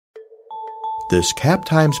This Cap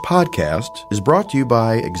Times podcast is brought to you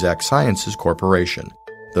by Exact Sciences Corporation,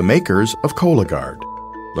 the makers of Cologuard.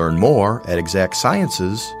 Learn more at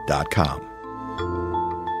exactsciences.com.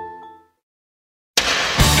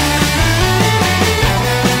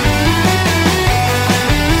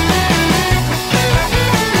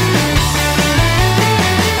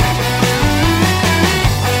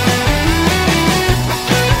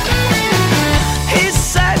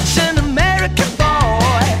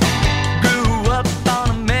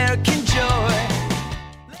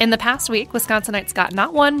 In the past week, Wisconsinites got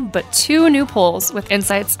not one, but two new polls with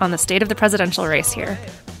insights on the state of the presidential race here.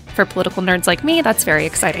 For political nerds like me, that's very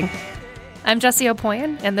exciting. I'm Jessie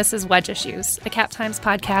Opoyan, and this is Wedge Issues, a Cap Times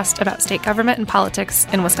podcast about state government and politics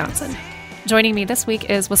in Wisconsin. Joining me this week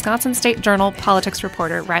is Wisconsin State Journal politics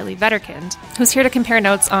reporter Riley Vetterkind, who's here to compare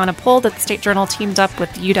notes on a poll that the State Journal teamed up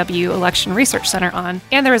with the UW Election Research Center on,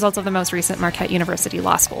 and the results of the most recent Marquette University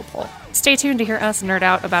Law School poll. Stay tuned to hear us nerd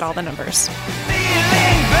out about all the numbers.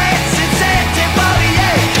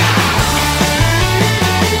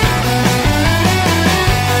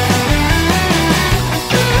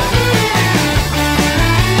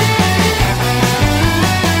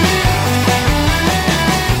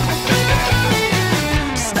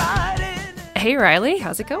 Hey, Riley,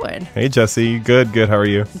 how's it going? Hey, Jessie. Good. How are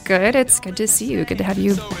you? Good. It's good to see you. Good to have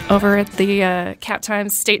you over at the Cap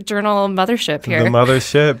Times State Journal mothership here. The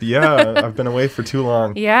mothership, yeah. I've been away for too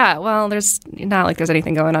long. Yeah, well, there's not like there's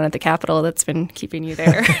anything going on at the Capitol that's been keeping you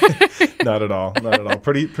there. Not at all.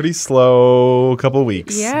 Pretty slow couple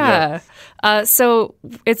weeks. Yeah. So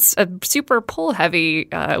it's a super poll-heavy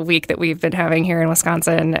week that we've been having here in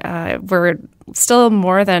Wisconsin. We're still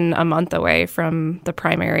more than a month away from the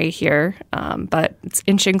primary here, but it's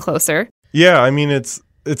inching closer. Yeah, I mean, it's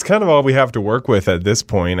kind of all we have to work with at this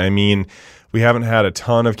point. I mean, we haven't had a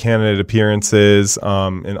ton of candidate appearances,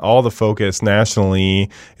 and all the focus nationally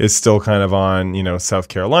is still kind of on, South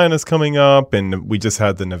Carolina's coming up, and we just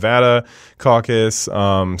had the Nevada caucus,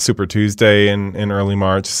 Super Tuesday in early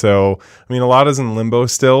March. So, I mean, a lot is in limbo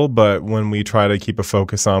still, but when we try to keep a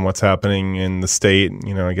focus on what's happening in the state,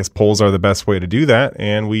 I guess polls are the best way to do that,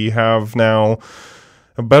 and we have now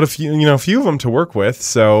about a few of them to work with,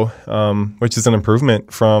 so which is an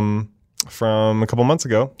improvement from a couple months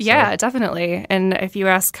ago. Yeah, definitely. And if you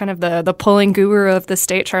ask kind of the polling guru of the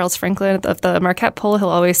state, Charles Franklin, of the Marquette poll, he'll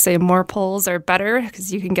always say more polls are better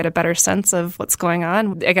because you can get a better sense of what's going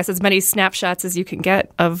on. I guess as many snapshots as you can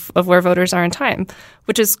get of where voters are in time,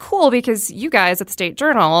 which is cool because you guys at the State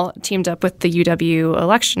Journal teamed up with the UW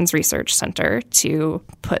Elections Research Center to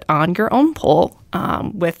put on your own poll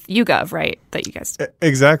with YouGov, right? That you guys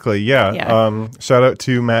Exactly, yeah. Shout out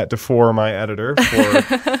to Matt DeFore, my editor,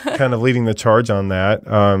 for kind of leading the charge on that.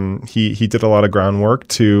 He did a lot of groundwork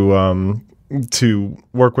to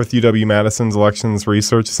work with UW-Madison's Elections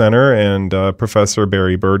Research Center and Professor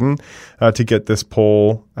Barry Burden to get this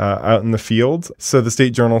poll out in the field. So the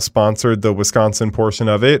State Journal sponsored the Wisconsin portion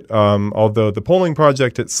of it, although the polling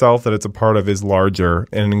project itself that it's a part of is larger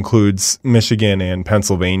and includes Michigan and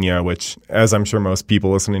Pennsylvania, which, as I'm sure most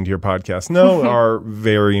people listening to your podcast know, are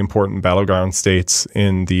very important battleground states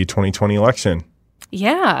in the 2020 election.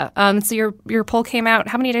 Yeah. So your poll came out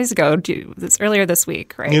how many days ago? It's earlier this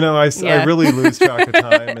week, right? I really lose track of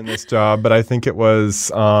time in this job, but I think it was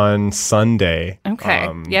on Sunday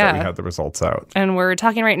that we had the results out. And we're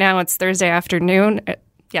talking right now. It's Thursday afternoon.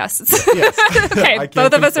 Yes. Yes. Okay,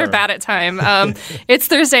 both of us are bad at time. It's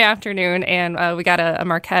Thursday afternoon, and we got a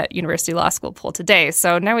Marquette University Law School poll today.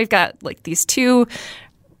 So now we've got like these two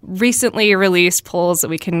recently released polls that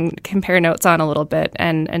we can compare notes on a little bit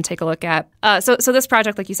and take a look at. So this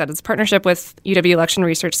project, like you said, it's a partnership with UW Election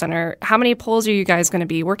Research Center. How many polls are you guys going to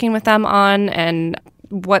be working with them on, and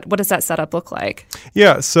what does that setup look like?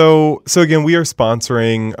 Yeah, so again, we are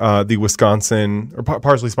sponsoring the Wisconsin, or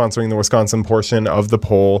partially sponsoring the Wisconsin portion of the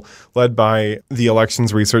poll, led by the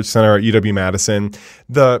Elections Research Center at UW-Madison.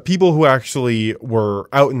 The people who actually were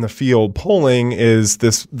out in the field polling is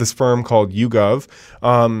this firm called YouGov.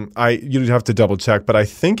 You'd have to double check, but I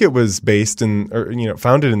think it was based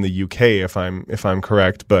founded in the UK, if I'm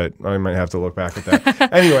correct, but I might have to look back at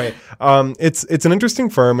that. Anyway, it's an interesting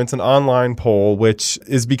firm. It's an online poll, which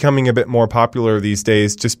is becoming a bit more popular these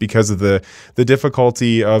days just because of the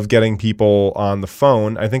difficulty of getting people on the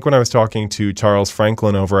phone. I think when I was talking to Charles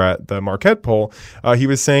Franklin over at the Marquette poll, he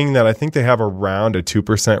was saying that I think they have around a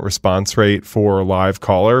 2% response rate for live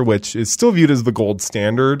caller, which is still viewed as the gold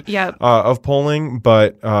standard of polling.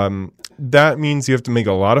 But that means you have to make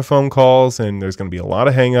a lot of phone calls, and there's going to be a lot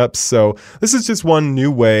of hangups. So this is just one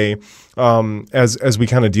new way, as we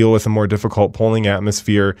kind of deal with a more difficult polling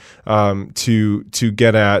atmosphere, to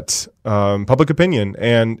get at public opinion.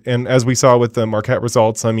 And as we saw with the Marquette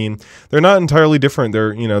results, I mean, they're not entirely different.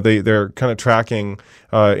 They're kind of tracking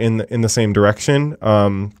in the same direction.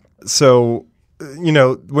 So,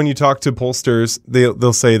 when you talk to pollsters,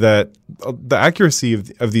 they'll say that the accuracy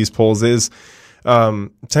of these polls is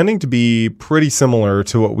tending to be pretty similar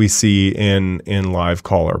to what we see in live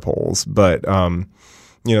caller polls. But,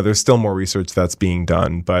 there's still more research that's being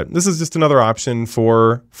done. But this is just another option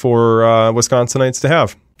for Wisconsinites to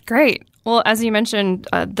have. Great. Well, as you mentioned,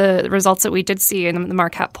 the results that we did see in the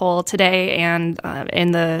Marquette poll today and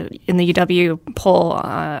in the UW poll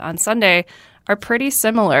on Sunday are pretty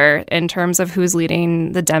similar in terms of who's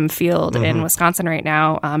leading the Dem field in Wisconsin right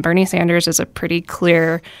now. Bernie Sanders is a pretty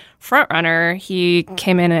clear frontrunner. He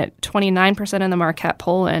came in at 29% in the Marquette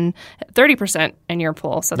poll and 30% in your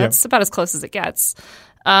poll. So that's about as close as it gets.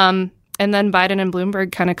 And then Biden and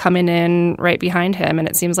Bloomberg kind of coming in right behind him. And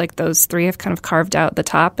it seems like those three have kind of carved out the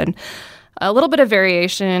top. And a little bit of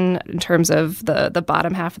variation in terms of the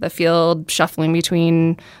bottom half of the field, shuffling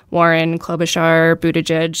between Warren, Klobuchar,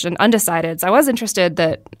 Buttigieg, and undecideds. I was interested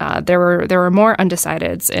that there were more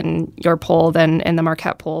undecideds in your poll than in the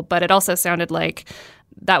Marquette poll, but it also sounded like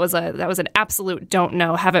that was an absolute don't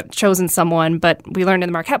know, haven't chosen someone. But we learned in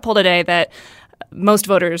the Marquette poll today that most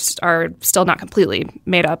voters are still not completely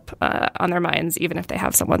made up on their minds, even if they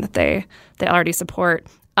have someone that they already support.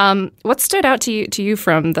 What stood out to you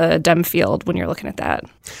from the Dem field when you're looking at that?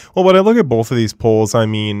 Well, when I look at both of these polls, I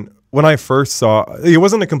mean, when I first saw, it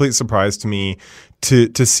wasn't a complete surprise to me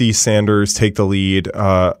to see Sanders take the lead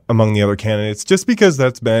among the other candidates, just because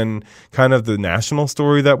that's been kind of the national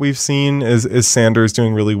story that we've seen is Sanders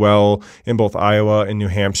doing really well in both Iowa and New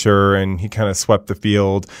Hampshire, and he kind of swept the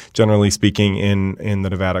field, generally speaking, in the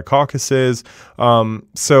Nevada caucuses.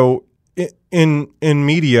 So in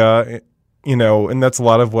media, and that's a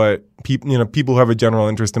lot of what people who have a general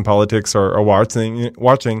interest in politics are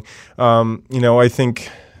watching. I think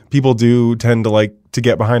people do tend to like to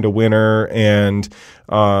get behind a winner, and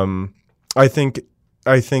I think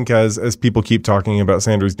as people keep talking about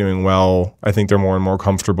Sanders doing well, I think they're more and more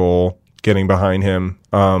comfortable getting behind him.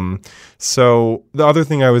 So the other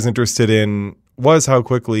thing I was interested in was how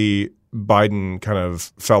quickly Biden kind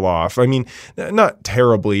of fell off. I mean, not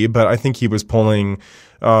terribly, but I think he was polling,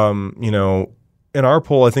 in our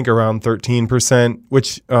poll, I think around 13%,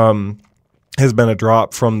 which has been a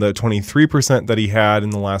drop from the 23% that he had in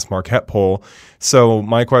the last Marquette poll. So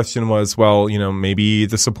my question was, well, maybe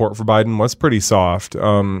the support for Biden was pretty soft,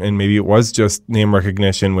 and maybe it was just name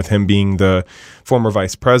recognition with him being the former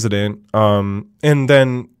vice president. And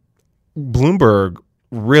then Bloomberg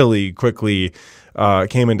really quickly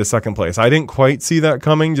came into second place. I didn't quite see that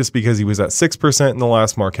coming just because he was at 6% in the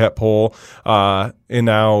last Marquette poll. And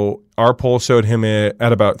now our poll showed him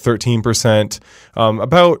at about 13%,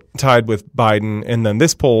 about tied with Biden. And then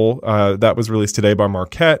this poll that was released today by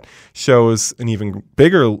Marquette shows an even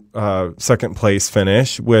bigger second place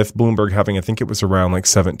finish with Bloomberg having, I think it was around like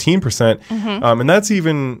 17%. And that's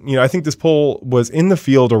even, I think this poll was in the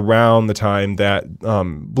field around the time that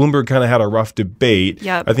Bloomberg kind of had a rough debate.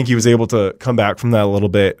 Yep. I think he was able to come back from that a little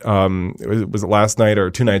bit. Was it last night or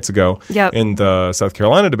 2 nights ago in the South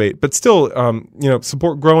Carolina debate? But still,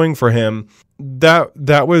 support growing for him.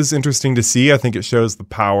 That was interesting to see. I think it shows the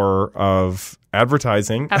power of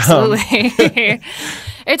advertising. Absolutely.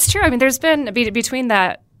 It's true. I mean, there's been between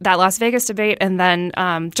that Las Vegas debate and then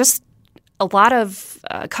just a lot of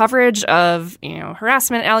coverage of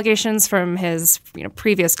harassment allegations from his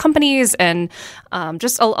previous companies, and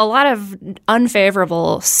just a lot of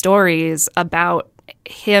unfavorable stories about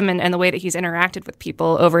him and the way that he's interacted with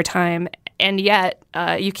people over time. And yet,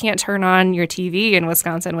 you can't turn on your TV in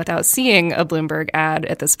Wisconsin without seeing a Bloomberg ad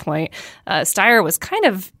at this point. Steyer was kind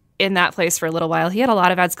of in that place for a little while. He had a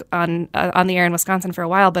lot of ads on the air in Wisconsin for a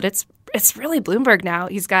while, but it's really Bloomberg now.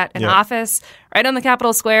 He's got an office right on the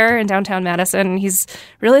Capitol Square in downtown Madison. He's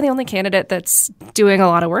really the only candidate that's doing a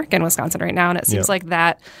lot of work in Wisconsin right now. And it seems like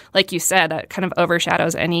that, like you said, that kind of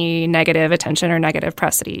overshadows any negative attention or negative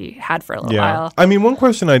press that he had for a little while. I mean, one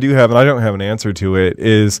question I do have, and I don't have an answer to it,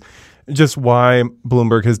 is just why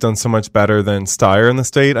Bloomberg has done so much better than Steyer in the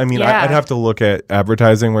state. I mean, I'd have to look at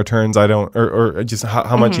advertising returns. I don't, or just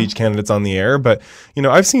how much each candidate's on the air. But,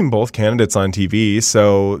 I've seen both candidates on TV.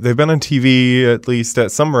 So they've been on TV at least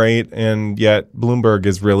at some rate. And yet Bloomberg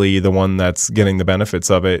is really the one that's getting the benefits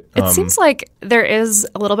of it. It seems like there is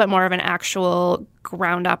a little bit more of an actual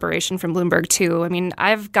ground operation from Bloomberg, too. I mean,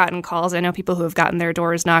 I've gotten calls. I know people who have gotten their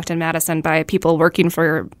doors knocked in Madison by people working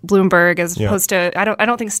for Bloomberg as opposed to, I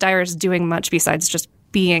don't think Steyer is doing much besides just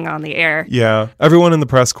being on the air. Yeah. Everyone in the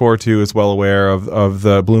press corps, too, is well aware of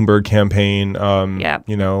the Bloomberg campaign.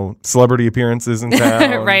 You know, celebrity appearances in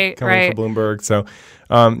town right. for Bloomberg. So,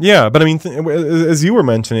 but I mean, as you were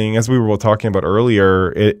mentioning, as we were talking about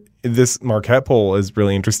earlier, this Marquette poll is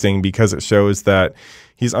really interesting because it shows that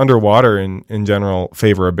he's underwater in general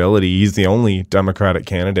favorability. He's the only Democratic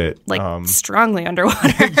candidate. Strongly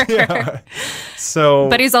underwater. Yeah. So,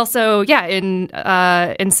 but he's also, in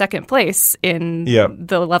second place in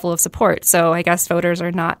the level of support. So I guess voters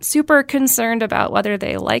are not super concerned about whether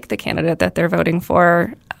they like the candidate that they're voting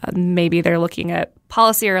for. Maybe they're looking at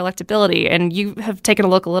policy or electability. And you have taken a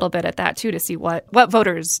look a little bit at that, too, to see what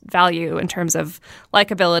voters value in terms of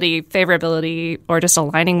likability, favorability, or just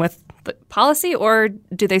aligning with the policy, or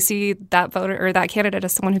do they see that voter or that candidate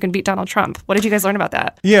as someone who can beat Donald Trump? What did you guys learn about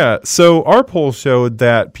that? Yeah, so our poll showed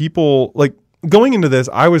that people, going into this,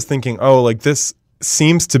 I was thinking, this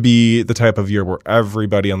seems to be the type of year where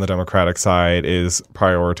everybody on the Democratic side is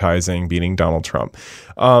prioritizing beating Donald Trump.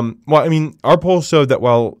 Our poll showed that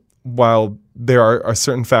while there are a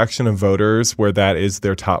certain faction of voters where that is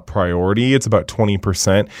their top priority, it's about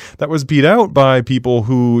 20%. That was beat out by people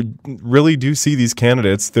who really do see these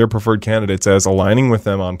candidates, their preferred candidates, as aligning with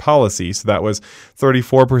them on policy. So that was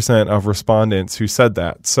 34% of respondents who said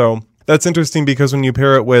that. So that's interesting because when you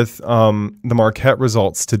pair it with the Marquette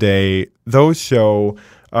results today, those show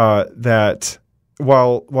that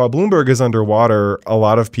while Bloomberg is underwater, a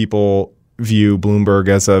lot of people view Bloomberg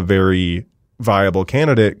as a very viable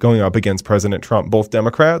candidate going up against President Trump. Both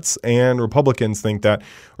Democrats and Republicans think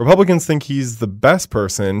he's the best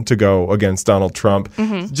person to go against Donald Trump.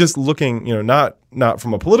 Mm-hmm. Just looking, not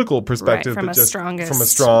from a political perspective, but just from a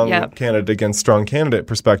strong candidate against strong candidate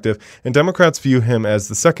perspective. And Democrats view him as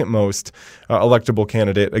the second most electable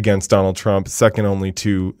candidate against Donald Trump, second only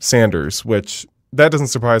to Sanders, which that doesn't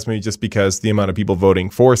surprise me just because the amount of people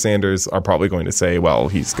voting for Sanders are probably going to say, well,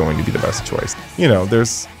 he's going to be the best choice.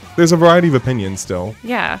 There's a variety of opinions still.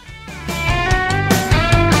 Yeah.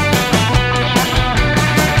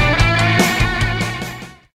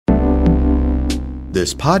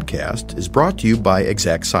 This podcast is brought to you by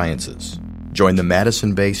Exact Sciences. Join the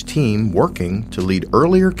Madison-based team working to lead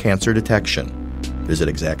earlier cancer detection. Visit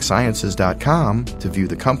exactsciences.com to view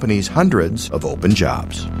the company's hundreds of open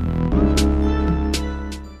jobs.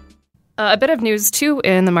 A bit of news, too,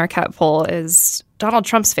 in the Marquette poll is Donald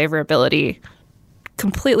Trump's favorability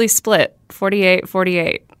completely split,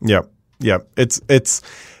 48-48. Yep. It's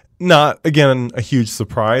not, again, a huge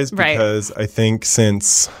surprise because I think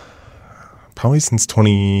since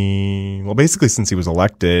basically since he was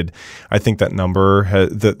elected, I think that number,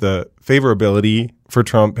 the favorability for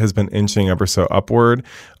Trump has been inching ever so upward.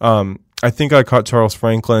 I think I caught Charles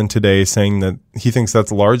Franklin today saying that he thinks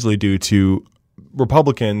that's largely due to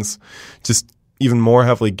Republicans just even more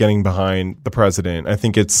heavily getting behind the president. I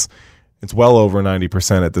think it's well over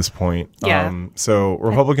 90% at this point. Yeah. So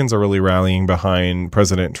Republicans are really rallying behind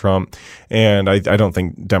President Trump, and I don't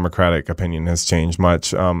think Democratic opinion has changed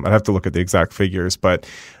much. I'd have to look at the exact figures,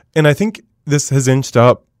 and I think this has inched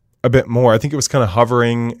up a bit more. I think it was kind of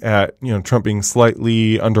hovering at Trump being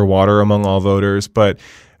slightly underwater among all voters, but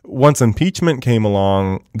once impeachment came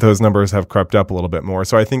along, those numbers have crept up a little bit more.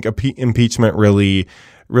 So I think impeachment really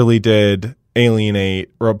did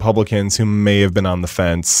alienate Republicans who may have been on the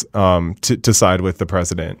fence to side with the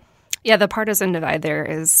president. Yeah, the partisan divide there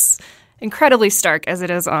is incredibly stark, as it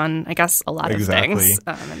is on, I guess, a lot of things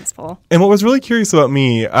in this poll. And what was really curious about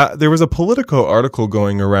me, there was a Politico article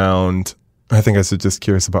going around. I think I said just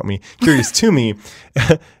curious to me,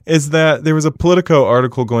 is that there was a Politico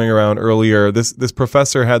article going around earlier. This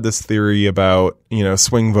professor had this theory about,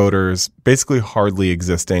 swing voters basically hardly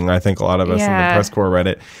existing. I think a lot of us in the press corps read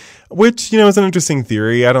it, which, is an interesting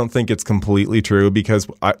theory. I don't think it's completely true because,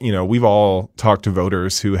 we've all talked to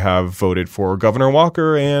voters who have voted for Governor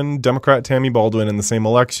Walker and Democrat Tammy Baldwin in the same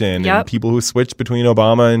election, and people who switched between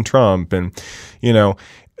Obama and Trump. And,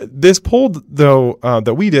 this poll, though,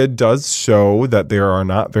 that we did does show that there are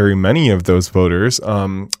not very many of those voters.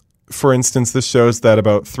 For instance, this shows that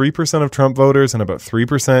about 3% of Trump voters and about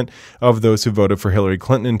 3% of those who voted for Hillary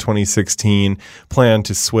Clinton in 2016 plan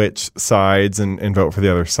to switch sides and vote for the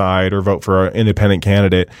other side or vote for an independent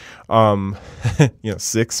candidate.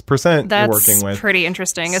 6% That's we're working with. Pretty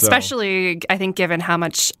interesting, especially I think given how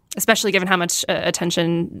much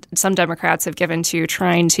attention some Democrats have given to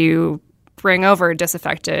trying to bring over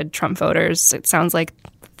disaffected Trump voters. It sounds like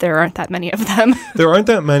there aren't that many of them. There aren't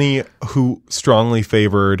that many who strongly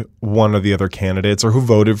favored one of the other candidates or who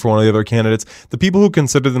voted for one of the other candidates. The people who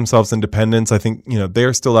consider themselves independents, I think,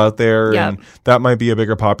 they're still out there, and that might be a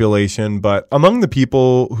bigger population. But among the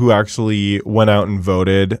people who actually went out and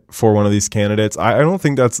voted for one of these candidates, I don't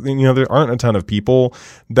think that's, there aren't a ton of people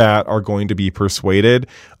that are going to be persuaded.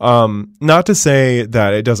 Not to say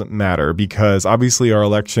that it doesn't matter, because obviously our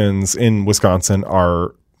elections in Wisconsin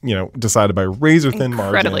are decided by razor-thin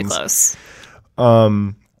margins. Incredibly close.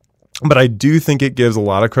 But I do think it gives a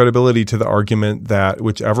lot of credibility to the argument that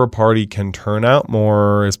whichever party can turn out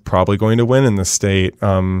more is probably going to win in the state.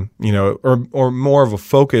 Or more of a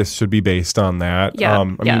focus should be based on that. I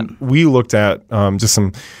mean, we looked at just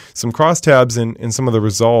some crosstabs in some of the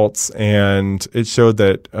results, and it showed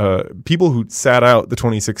that people who sat out the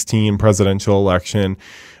 2016 presidential election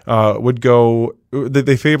would go,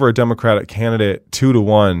 they favor a Democratic candidate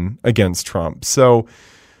 2-1 against Trump. So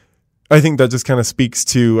I think that just kind of speaks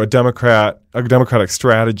to a Democratic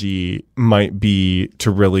strategy might be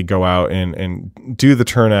to really go out and do the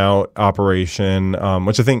turnout operation,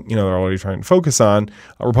 which I think, they're already trying to focus on.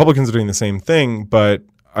 Republicans are doing the same thing, but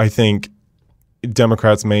I think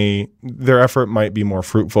Democrats their effort might be more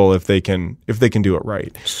fruitful if they can do it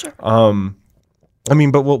right. Sure.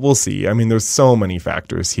 But we'll see. I mean, there's so many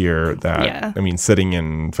factors here that, sitting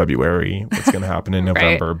in February, what's going to happen in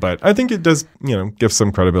November. Right. But I think it does, give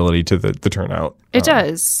some credibility to the turnout. It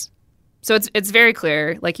does. So it's very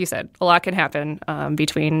clear, like you said, a lot can happen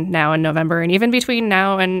between now and November, and even between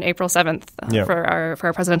now and April 7th for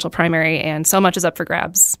our presidential primary. And so much is up for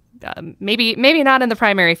grabs. Maybe not in the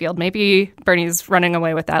primary field. Maybe Bernie's running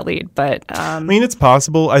away with that lead. But it's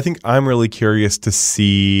possible. I think I'm really curious to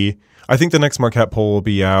see. I think the next Marquette poll will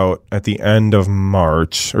be out at the end of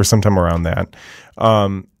March or sometime around that.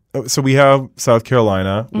 So we have South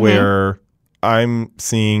Carolina, where I'm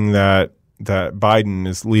seeing that Biden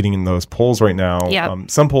is leading in those polls right now.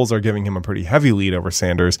 Some polls are giving him a pretty heavy lead over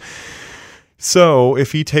Sanders. So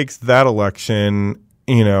if he takes that election,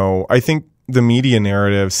 I think the media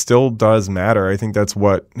narrative still does matter. I think that's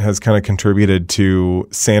what has kind of contributed to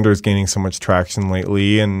Sanders gaining so much traction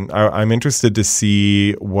lately. And I'm interested to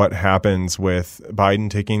see what happens with Biden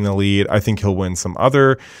taking the lead. I think he'll win some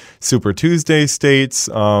other Super Tuesday states.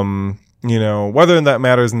 Whether that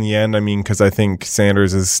matters in the end, because I think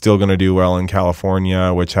Sanders is still going to do well in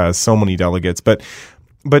California, which has so many delegates.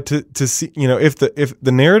 But to see, if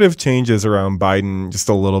the narrative changes around Biden just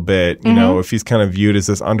a little bit, if he's kind of viewed as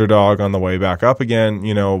this underdog on the way back up again,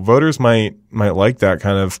 voters might like that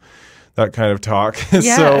kind of talk.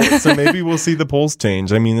 So maybe we'll see the polls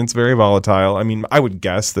change. It's very volatile. I would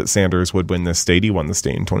guess that Sanders would win this state. He won the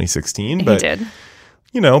state in 2016. But, he did.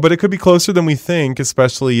 But it could be closer than we think,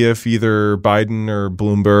 especially if either Biden or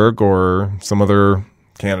Bloomberg or some other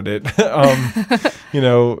candidate,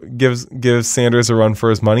 gives Sanders a run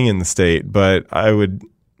for his money in the state. But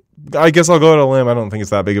I guess I'll go out on a limb. I don't think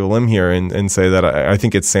it's that big of a limb here and say that I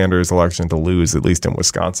think it's Sanders' election to lose, at least in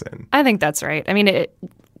Wisconsin. I think that's right.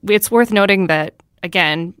 It's worth noting that,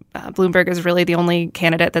 again, Bloomberg is really the only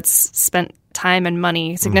candidate that's spent time and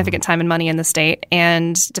money, significant time and money in the state.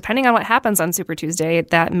 And depending on what happens on Super Tuesday,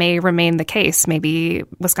 that may remain the case. Maybe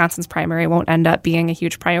Wisconsin's primary won't end up being a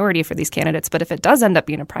huge priority for these candidates. But if it does end up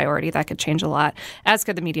being a priority, that could change a lot, as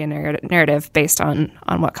could the media narrative based on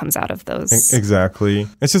what comes out of those. Exactly.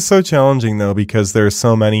 It's just so challenging, though, because there's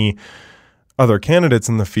so many other candidates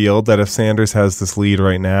in the field that if Sanders has this lead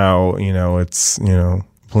right now, it's,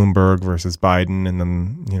 Bloomberg versus Biden, and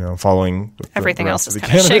then, following everything else just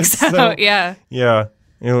kind of shakes out. Yeah.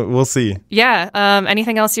 We'll see. Yeah.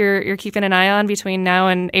 Anything else you're keeping an eye on between now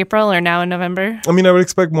and April or now and November? I would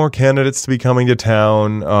expect more candidates to be coming to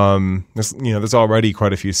town. There's already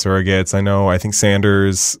quite a few surrogates. I think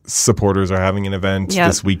Sanders supporters are having an event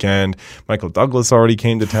this weekend. Michael Douglas already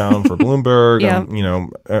came to town for Bloomberg.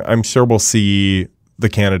 I'm sure we'll see the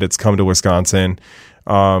candidates come to Wisconsin.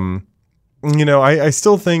 I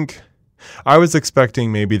still think I was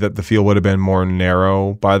expecting maybe that the field would have been more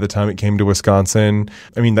narrow by the time it came to Wisconsin.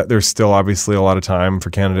 That there's still obviously a lot of time for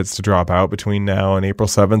candidates to drop out between now and April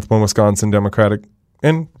 7th when Wisconsin Democratic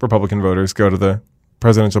and Republican voters go to the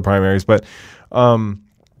presidential primaries. But,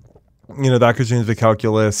 that could change the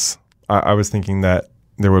calculus. I was thinking that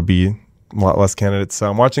there would be a lot less candidates. So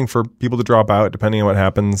I'm watching for people to drop out depending on what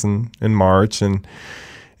happens in March, and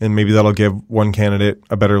maybe that'll give one candidate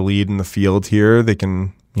a better lead in the field here. They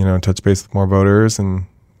can, touch base with more voters and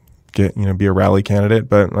get, be a rally candidate.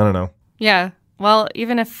 But I don't know. Yeah. Well,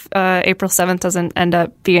 even if April 7th doesn't end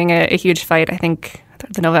up being a huge fight, I think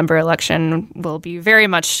the November election will be very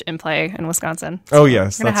much in play in Wisconsin. So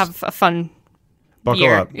yes. We're going to have a fun Buckle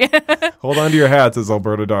year. up. Hold on to your hats, as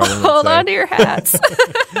Alberta Darling would Hold say. on to your hats.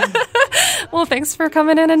 Well, thanks for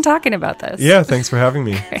coming in and talking about this. Yeah, thanks for having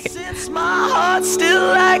me. Since my heart still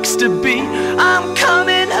likes to be, I'm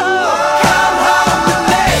coming home. Come home to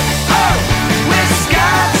me. Oh,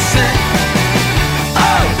 Wisconsin.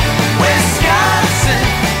 Oh, Wisconsin.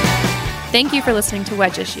 Thank you for listening to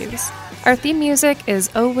Wedge Issues. Our theme music is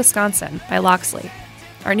Oh Wisconsin by Loxley.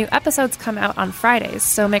 Our new episodes come out on Fridays,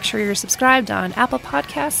 so make sure you're subscribed on Apple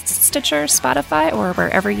Podcasts, Stitcher, Spotify, or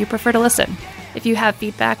wherever you prefer to listen. If you have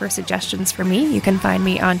feedback or suggestions for me, you can find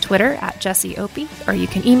me on Twitter at Jessie Opie, or you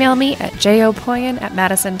can email me at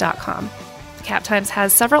jopoyen@madison.com. Cap Times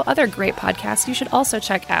has several other great podcasts you should also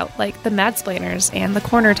check out, like The Madsplainers and The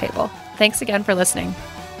Corner Table. Thanks again for listening.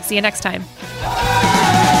 See you next time.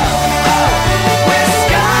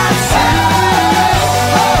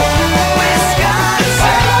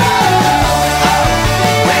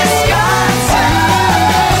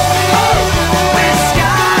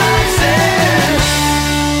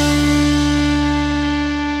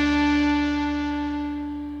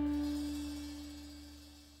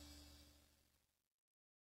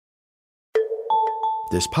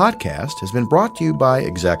 This podcast has been brought to you by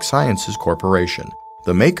Exact Sciences Corporation,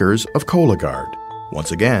 the makers of Cologuard.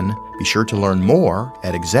 Once again, be sure to learn more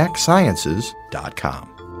at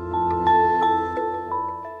exactsciences.com.